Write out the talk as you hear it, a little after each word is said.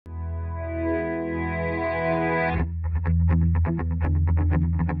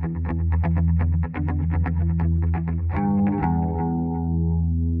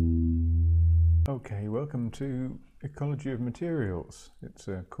welcome to Ecology of Materials. It's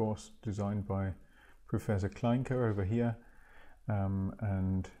a course designed by Professor Kleinker over here,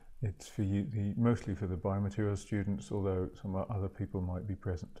 and it's for you, mostly for the biomaterials students, although some other people might be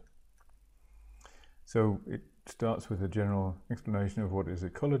present. So it starts with a general explanation of what is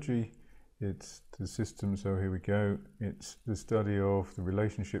ecology. It's the system, so here we go. It's the study of the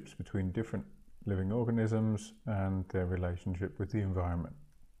relationships between different living organisms and their relationship with the environment.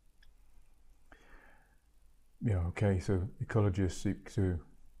 Yeah, okay, so ecologists seek to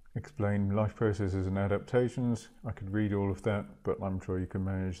explain life processes and adaptations. I could read all of that, but I'm sure you can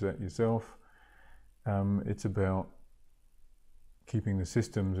manage that yourself. It's about keeping the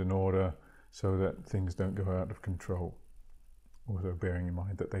systems in order so that things don't go out of control. Also bearing in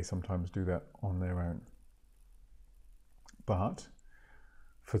mind that they sometimes do that on their own. But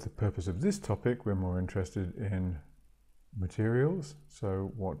for the purpose of this topic, we're more interested in materials.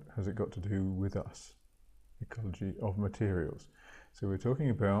 So what has it got to do with us? Ecology of materials. So we're talking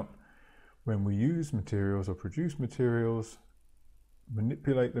about when we use materials or produce materials,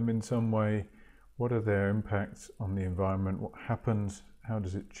 manipulate them in some way, what are their impacts on the environment, what happens, how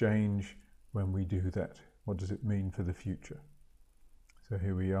does it change when we do that, what does it mean for the future. So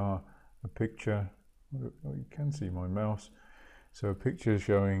here we are, a picture, oh, you can see my mouse, so a picture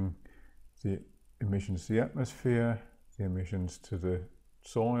showing the emissions to the atmosphere, the emissions to the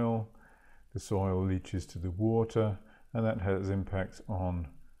soil leaches to the water, and that has impacts on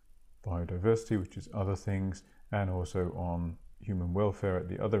biodiversity, which is other things, and also on human welfare at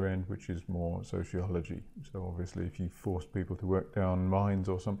the other end, which is more sociology. So obviously if you force people to work down mines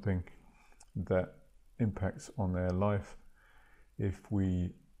or something, that impacts on their life. If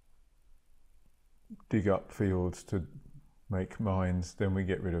we dig up fields to make mines, then we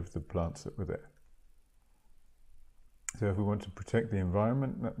get rid of the plants that were there. So if we want to protect the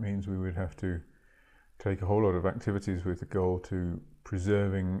environment, that means we would have to take a whole lot of activities with the goal to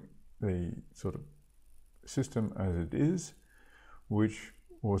preserving the sort of system as it is, which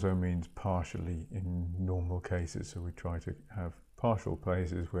also means partially in normal cases. So we try to have partial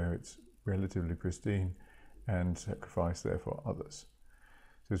places where it's relatively pristine and sacrifice therefore others.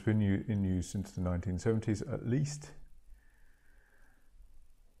 So it's been in use since the 1970s at least.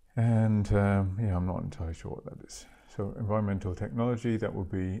 And yeah, I'm not entirely sure what that is. So environmental technology, that would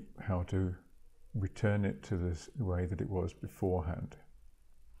be how to return it to the way that it was beforehand.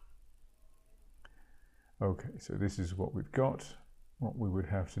 Okay, so this is what we've got. What we would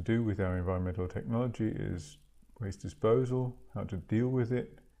have to do with our environmental technology is waste disposal, how to deal with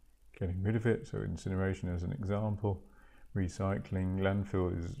it, getting rid of it, so incineration as an example, recycling,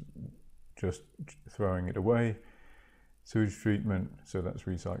 landfill is just throwing it away, sewage treatment, so that's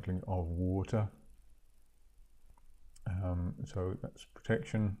recycling of water. So that's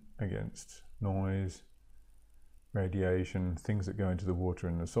protection against noise, radiation, things that go into the water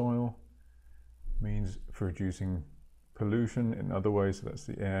and the soil. Means for reducing pollution in other ways, so that's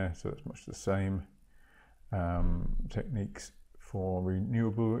the air, so that's much the same. Techniques for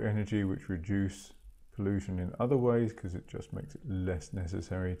renewable energy which reduce pollution in other ways because it just makes it less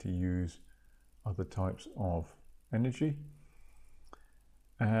necessary to use other types of energy.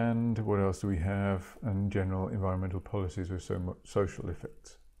 And what else do we have? And general environmental policies with so much social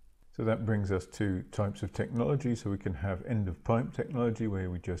effects. So that brings us to types of technology. So we can have end of pipe technology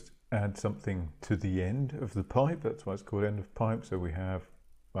where we just add something to the end of the pipe. That's why it's called end of pipe. So we have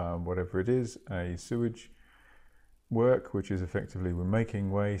whatever it is, a sewage work, which is effectively we're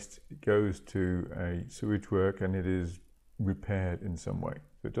making waste. It goes to a sewage work and it is repaired in some way.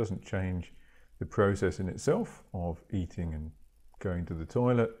 So it doesn't change the process in itself of eating and going to the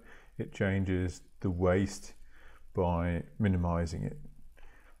toilet, it changes the waste by minimizing it.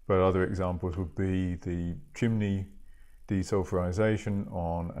 But other examples would be the chimney desulfurization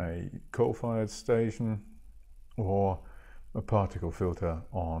on a coal-fired station, or a particle filter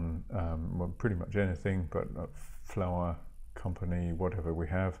on well, pretty much anything, but a flour company, whatever we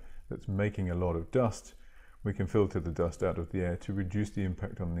have, that's making a lot of dust. We can filter the dust out of the air to reduce the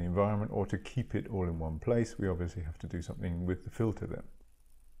impact on the environment, or to keep it all in one place. We obviously have to do something with the filter then.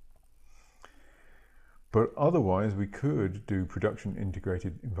 But otherwise, we could do production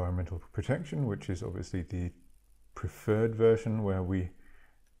integrated environmental protection, which is obviously the preferred version, where we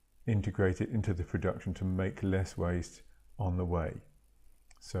integrate it into the production to make less waste on the way.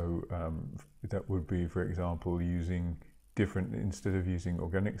 So that would be, for example, using instead of using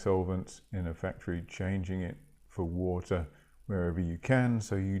organic solvents in a factory, changing it for water wherever you can,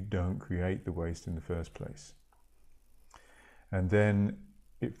 so you don't create the waste in the first place. And then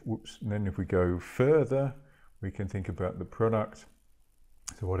if we go further, we can think about the product.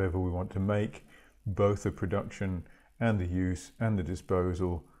 So whatever we want to make, both the production and the use and the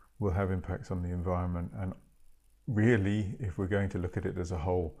disposal will have impacts on the environment. And really, if we're going to look at it as a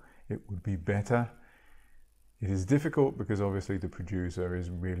whole, it would be better. It is difficult because obviously the producer is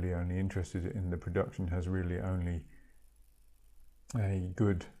really only interested in the production, has really only a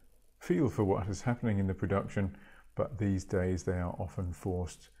good feel for what is happening in the production, but these days they are often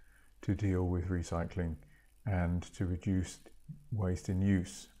forced to deal with recycling and to reduce waste in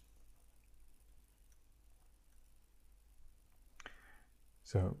use.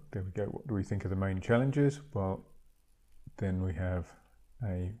 So there we go. What do we think are the main challenges? Well, then we have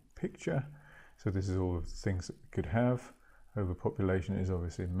a picture. So this is all of the things that we could have. Overpopulation is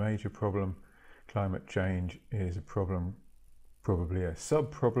obviously a major problem. Climate change is a problem, probably a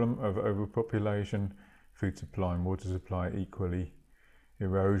sub-problem of overpopulation. Food supply and water supply equally.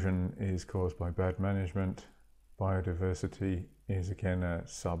 Erosion is caused by bad management. Biodiversity is again a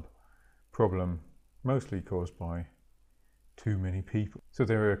sub-problem, mostly caused by too many people. So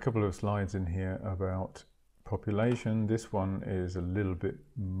there are a couple of slides in here about population. This one is a little bit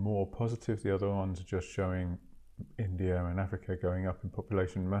more positive. The other ones are just showing India and Africa going up in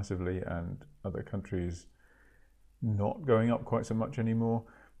population massively and other countries not going up quite so much anymore.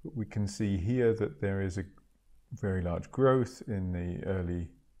 But we can see here that there is a very large growth in the early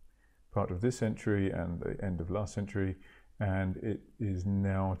part of this century and the end of last century, and it is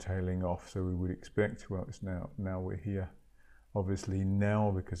now tailing off. So we would expect, well, it's now we're here. Obviously now,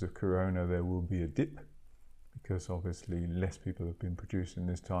 because of Corona, there will be a dip, because obviously less people have been produced in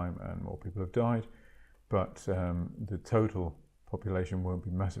this time and more people have died, but the total population won't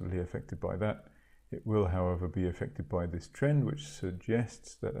be massively affected by that. It will, however, be affected by this trend, which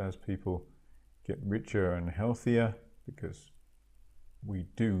suggests that as people get richer and healthier, because we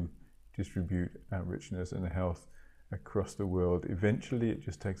do distribute our richness and health across the world, eventually it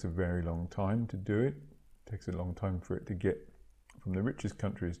just takes a very long time to do it. It takes a long time for it to get from the richest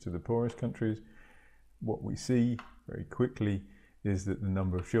countries to the poorest countries. What we see very quickly is that the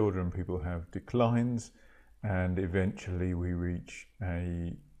number of children people have declines, and eventually we reach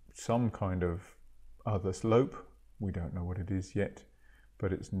some kind of other slope. We don't know what it is yet,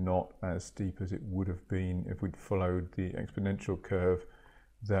 but it's not as steep as it would have been if we'd followed the exponential curve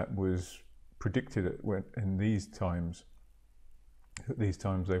that was predicted in these times. At these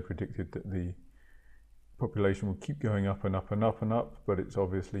times they predicted that the population would keep going up and up and up and up, but it's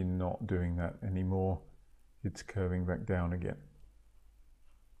obviously not doing that anymore. It's curving back down again.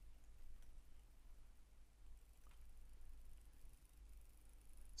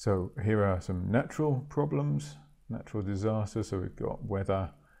 So here are some natural problems, natural disasters. So we've got weather,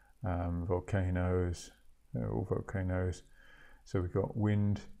 volcanoes, all volcanoes. So we've got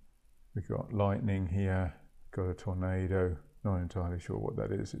wind, we've got lightning here, got a tornado, not entirely sure what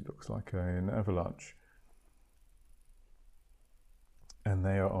that is. It looks like an avalanche. And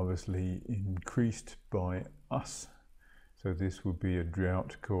they are obviously increased by us. So this would be a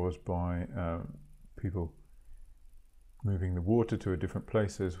drought caused by people moving the water to a different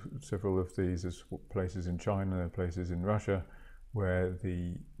place. There's several of these. There's places in China, there are places in Russia where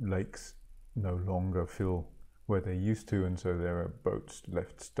the lakes no longer fill where they used to, and so there are boats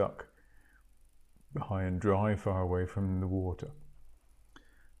left stuck high and dry, far away from the water.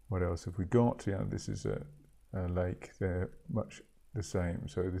 What else have we got? Yeah, this is a lake. They're much the same.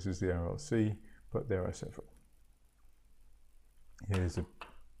 So this is the Aral Sea, but there are several. Here's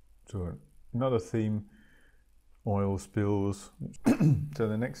another theme, oil spills. So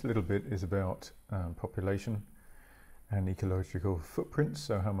the next little bit is about population and ecological footprints,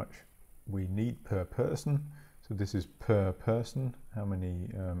 so how much we need per person. So this is per person, how many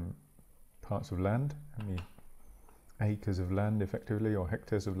parts of land, how many acres of land effectively, or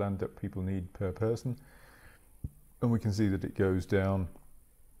hectares of land that people need per person. And we can see that it goes down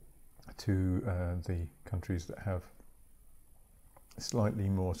to the countries that have slightly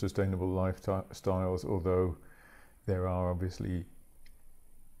more sustainable lifestyles, although there are obviously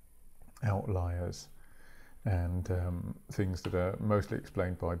outliers and things that are mostly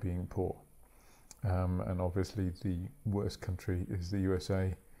explained by being poor. And obviously the worst country is the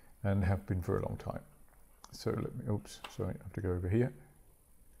USA, and have been for a long time. So let me, I have to go over here.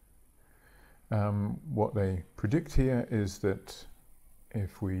 What they predict here is that as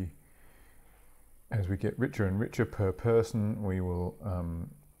we get richer and richer per person, we will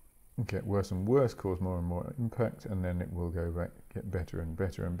get worse and worse, cause more and more impact, and then it will go back, get better and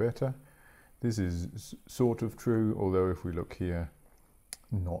better and better. This is sort of true, although if we look here,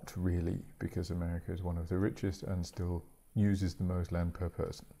 not really, because America is one of the richest and still uses the most land per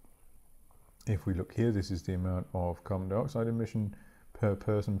person. If we look here, this is the amount of carbon dioxide emission per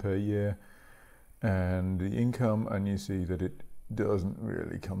person per year. and the income, and you see that it doesn't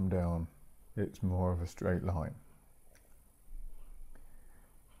really come down. It's more of a straight line.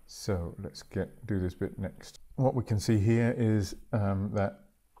 So let's do this bit next. What we can see here is hang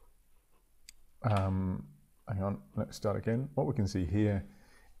on, let's start again. What we can see here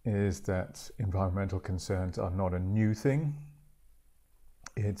is that environmental concerns are not a new thing.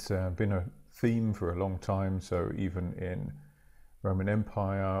 It's been a theme for a long time, so even in Roman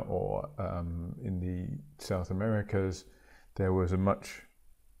Empire or in the South Americas, there was a much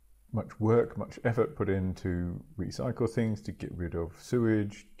work, much effort put in to recycle things, to get rid of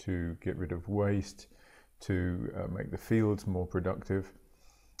sewage, to get rid of waste, to make the fields more productive.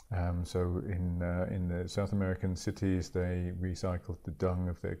 So in the South American cities, they recycled the dung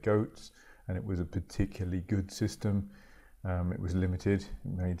of their goats, and it was a particularly good system. It was limited,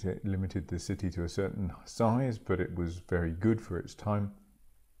 it limited the city to a certain size, but it was very good for its time.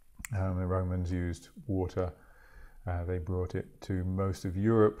 The Romans used water. They brought it to most of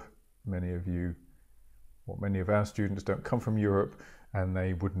Europe. Many of our students don't come from Europe, and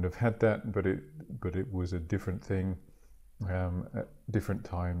they wouldn't have had that, but it was a different thing at different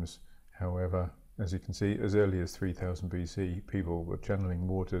times. However, as you can see, as early as 3000 BC, people were channeling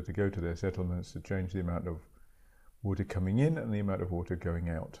water to go to their settlements to change the amount of water coming in and the amount of water going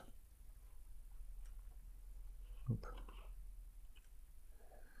out.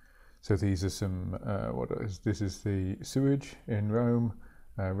 So these are some, this is the sewage in Rome,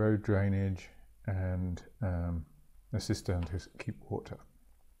 road drainage, and a cistern to keep water.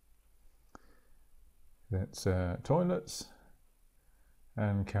 That's toilets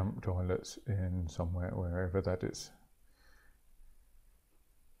and camp toilets in somewhere, wherever that is.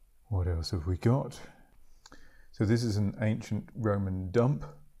 What else have we got? So this is an ancient Roman dump.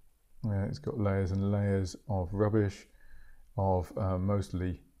 It's got layers and layers of rubbish, of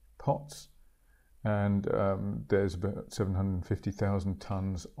mostly pots, and there's about 750,000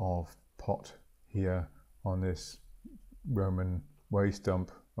 tons of pot here on this Roman waste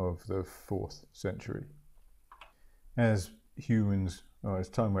dump of the 4th century. As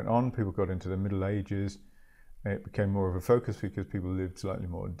time went on, people got into the Middle Ages. It became more of a focus because people lived slightly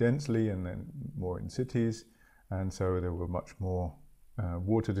more densely and then more in cities, and so there were much more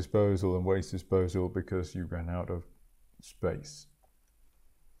water disposal and waste disposal because you ran out of space.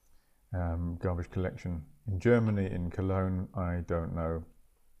 Garbage collection in Germany, in Cologne, I don't know.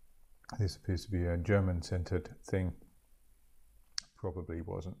 This appears to be a German-centered thing. Probably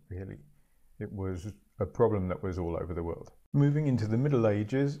wasn't really. It was a problem that was all over the world. Moving into the Middle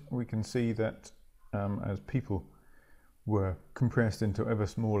Ages, we can see that as people were compressed into ever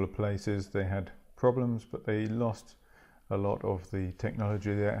smaller places, they had problems, but they lost a lot of the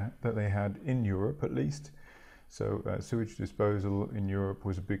technology that they had in Europe, at least. So sewage disposal in Europe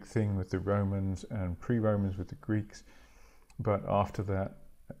was a big thing with the Romans and pre-Romans with the Greeks, but after that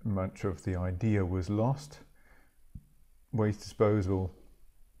much of the idea was lost. Waste disposal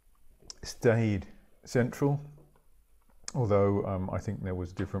stayed central, although I think there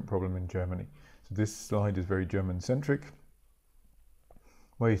was a different problem in Germany. So this slide is very German-centric.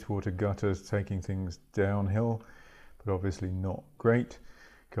 Wastewater gutters taking things downhill, but obviously not great.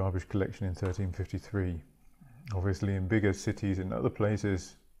 Garbage collection in 1353. Obviously in bigger cities in other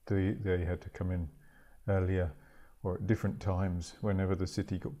places, they had to come in earlier or at different times. Whenever the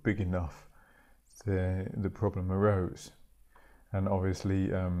city got big enough, the problem arose. And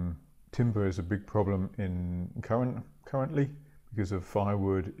obviously timber is a big problem currently because of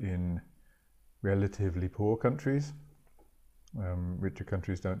firewood in relatively poor countries. Richer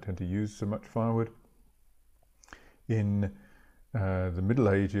countries don't tend to use so much firewood. In the Middle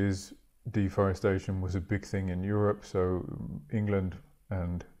Ages, deforestation was a big thing in Europe, so England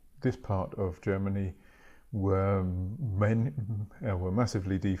and this part of Germany were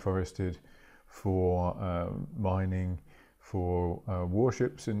massively deforested for mining, for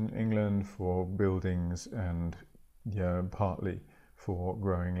warships in England, for buildings, and partly for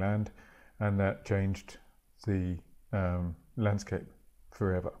growing land, and that changed the landscape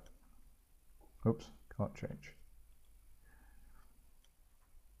forever. Oops, can't change.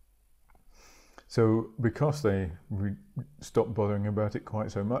 So because they stopped bothering about it quite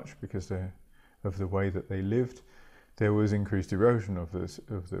so much because of the way that they lived, there was increased erosion of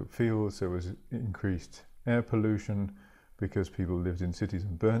the fields, there was increased air pollution because people lived in cities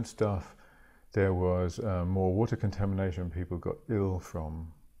and burned stuff. There was more water contamination, people got ill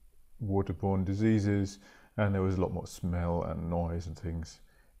from waterborne diseases, and there was a lot more smell and noise and things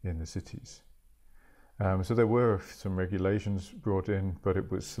in the cities. So there were some regulations brought in, but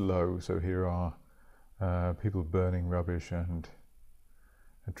it was slow. So here are people burning rubbish and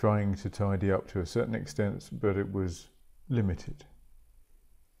trying to tidy up to a certain extent, but it was limited.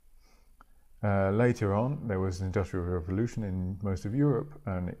 Later on, there was an industrial revolution in most of Europe,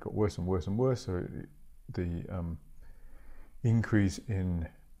 and it got worse and worse and worse. So the increase in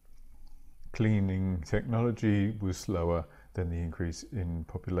cleaning technology was slower than the increase in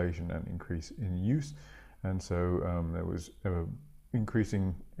population and increase in use, and so there was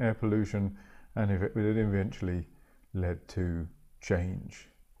increasing air pollution, and it eventually led to change,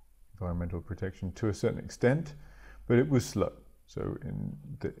 environmental protection to a certain extent, but it was slow. So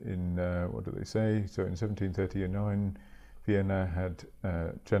what do they say? So in 1739, Vienna had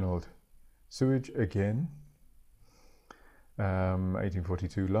channeled sewage again.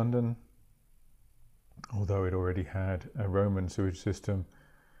 1842, London, although it already had a Roman sewage system,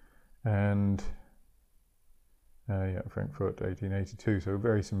 and Frankfurt, 1882. So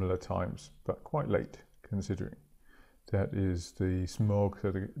very similar times, but quite late considering. That is the smog.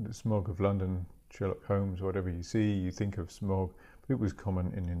 So the smog of London, Sherlock Holmes, whatever you see, you think of smog, but it was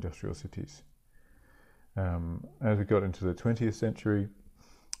common in industrial cities. As we got into the 20th century,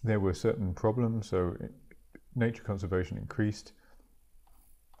 there were certain problems. So nature conservation increased,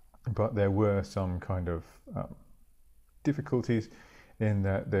 but there were some kind of difficulties in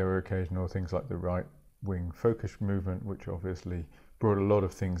that there were occasional things like the right-wing folkish movement, which obviously brought a lot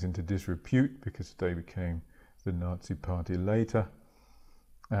of things into disrepute because they became the Nazi party later.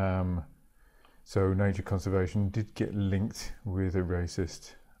 So nature conservation did get linked with a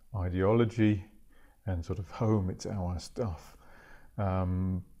racist ideology and sort of home, it's our stuff.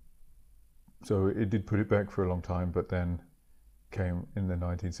 So it did put it back for a long time, but then came in the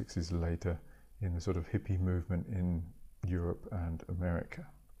 1960s later in the sort of hippie movement in Europe and America.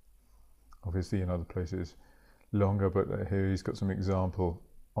 Obviously in other places longer, but here he's got some examples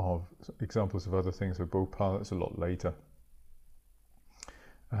of other things. So Bhopal, that's a lot later.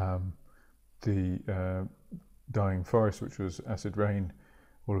 The dying forest, which was acid rain,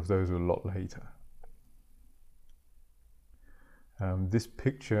 all of those were a lot later. This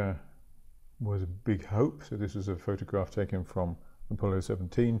picture was a big hope. So this was a photograph taken from Apollo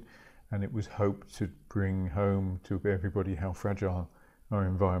 17, and it was hoped to bring home to everybody how fragile our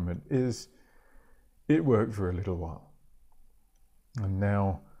environment is. It worked for a little while, and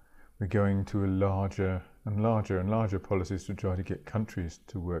now we're going to a larger and larger and larger policies to try to get countries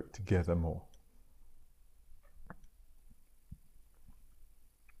to work together more.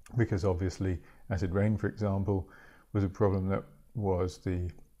 Because obviously acid rain, for example, was a problem that was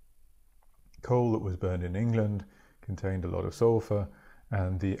the coal that was burned in England contained a lot of sulfur,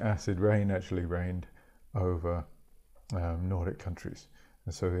 and the acid rain actually rained over Nordic countries.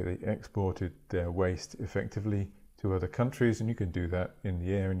 And so they exported their waste effectively to other countries, and you can do that in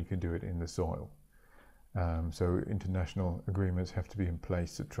the air and you can do it in the soil. So international agreements have to be in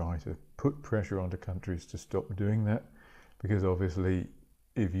place to try to put pressure onto countries to stop doing that, because obviously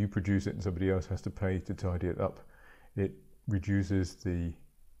if you produce it and somebody else has to pay to tidy it up, it reduces the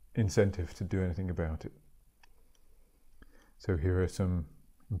incentive to do anything about it. So here are some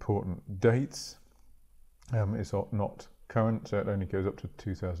important dates. It's not current, so it only goes up to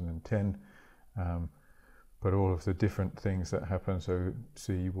 2010, but all of the different things that happen, so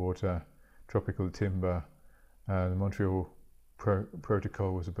sea, water, tropical timber, the Montreal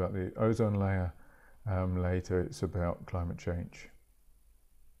Protocol was about the ozone layer, later it's about climate change,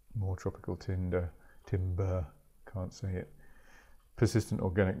 more tropical timber, can't say it, persistent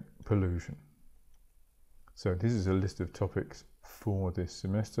organic pollution. So this is a list of topics for this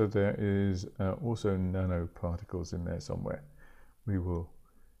semester. There is also nanoparticles in there somewhere. We will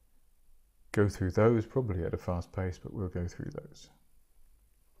go through those, probably at a fast pace, but we'll go through those.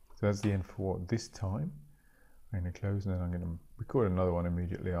 So that's the end for this time. I'm going to close and then I'm going to record another one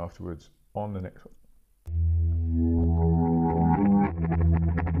immediately afterwards on the next one.